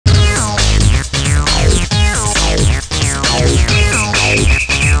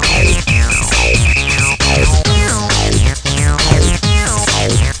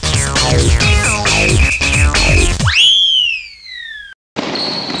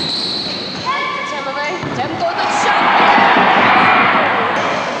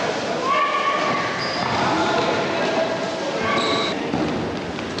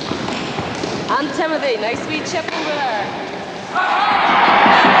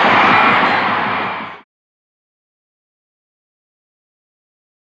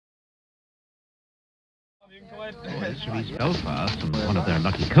Boys from East Belfast and one of their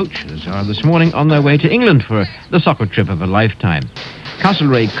lucky coaches are this morning on their way to England for the soccer trip of a lifetime.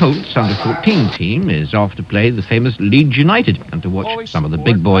 Castlereagh Colts under-14 team is off to play the famous Leeds United and to watch some of the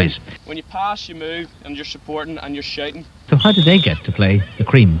big boys. When you pass, you move, and you're supporting and you're shouting. So how did they get to play the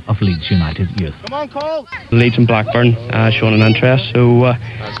cream of Leeds United youth? Come on, Cole! Leeds and Blackburn showing an interest, so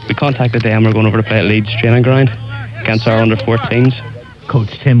we contacted them. We're going over to play at Leeds training ground against our under-14s.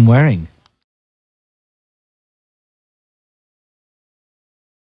 Coach Tim Waring.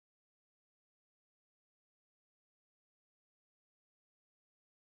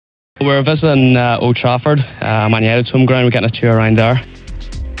 We're visiting Old Trafford, Man United's home ground. We're getting a tour around there.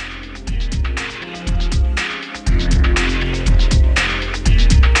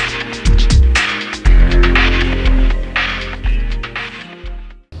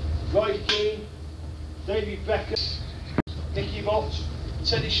 Roy Keane, Davy Becker, Nicky Bott,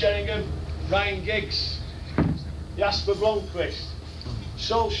 Teddy Sheringham, Ryan Giggs, Jasper Blomqvist,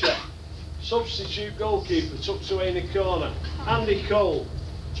 Solskjaer, substitute goalkeeper tucked away in the corner, Andy Cole.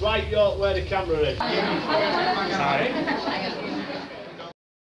 Dwight York where the camera is.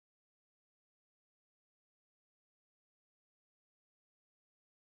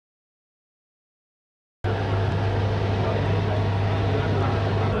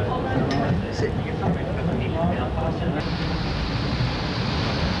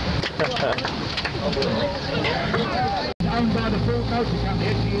 Down by the full coach, you can't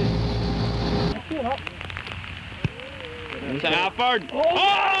hear you. Stafford! Oh,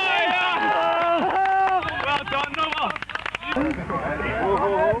 yeah! Well done, Noah!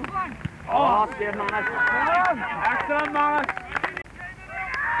 Oh, dear man. Excellent, man.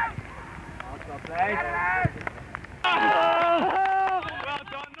 Well done, Noah.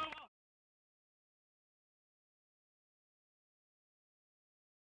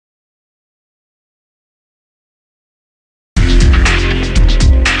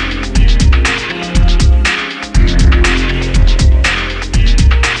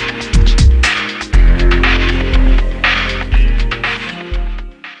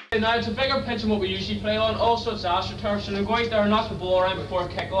 Now it's a bigger pitch than what we usually play on. Also it's AstroTurf, so go out there and knock the ball around before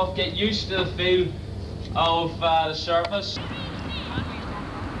kick-off. Get used to the feel of the surface.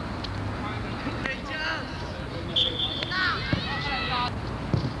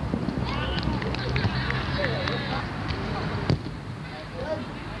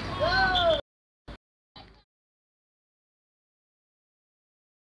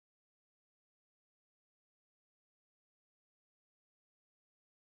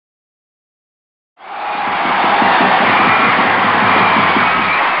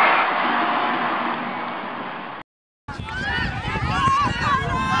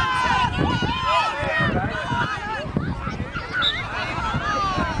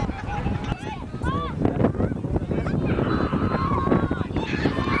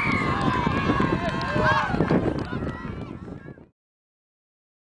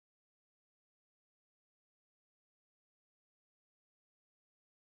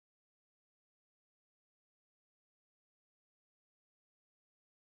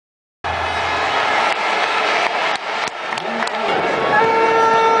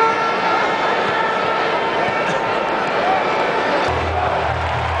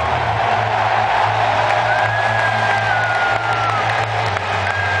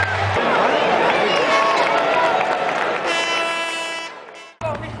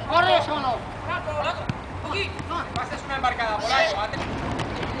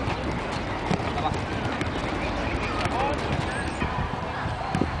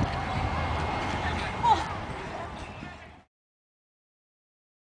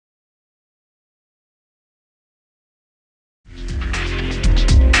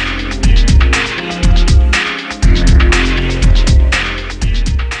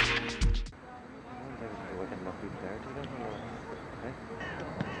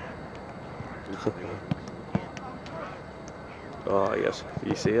 Oh yes,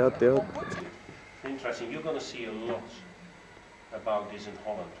 you see that, dude? Interesting. You're going to see a lot about this in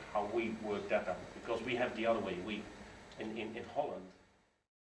Holland, how we work that out, because we have the other way. In Holland.